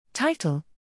Title: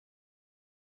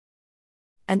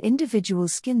 An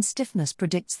individual's skin stiffness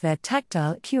predicts their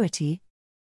tactile acuity.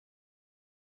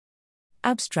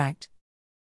 Abstract: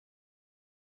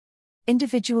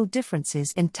 Individual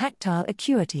differences in tactile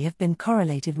acuity have been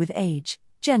correlated with age,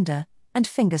 gender, and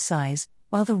finger size,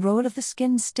 while the role of the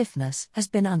skin's stiffness has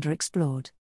been underexplored.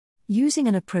 Using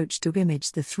an approach to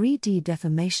image the 3D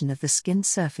deformation of the skin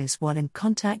surface while in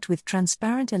contact with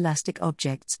transparent elastic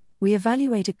objects, we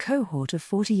evaluate a cohort of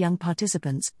 40 young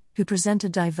participants, who present a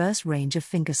diverse range of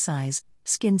finger size,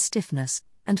 skin stiffness,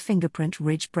 and fingerprint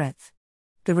ridge breadth.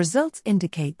 The results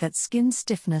indicate that skin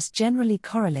stiffness generally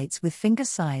correlates with finger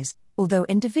size, although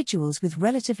individuals with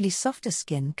relatively softer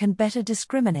skin can better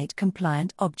discriminate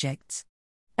compliant objects.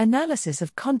 Analysis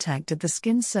of contact at the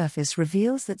skin surface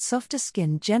reveals that softer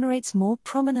skin generates more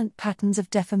prominent patterns of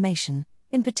deformation,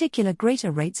 in particular greater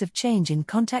rates of change in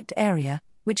contact area,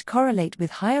 which correlate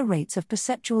with higher rates of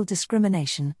perceptual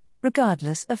discrimination,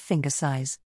 regardless of finger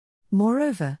size.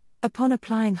 Moreover, upon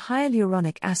applying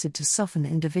hyaluronic acid to soften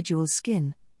individuals'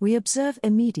 skin, we observe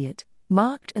immediate,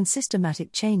 marked and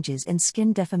systematic changes in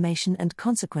skin deformation and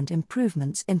consequent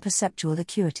improvements in perceptual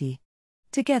acuity.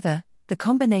 Together, the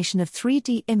combination of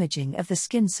 3D imaging of the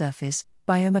skin surface,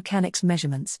 biomechanics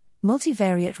measurements,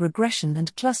 multivariate regression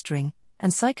and clustering,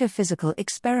 and psychophysical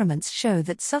experiments show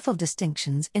that subtle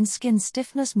distinctions in skin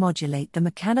stiffness modulate the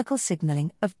mechanical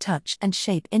signaling of touch and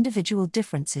shape individual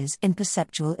differences in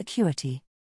perceptual acuity.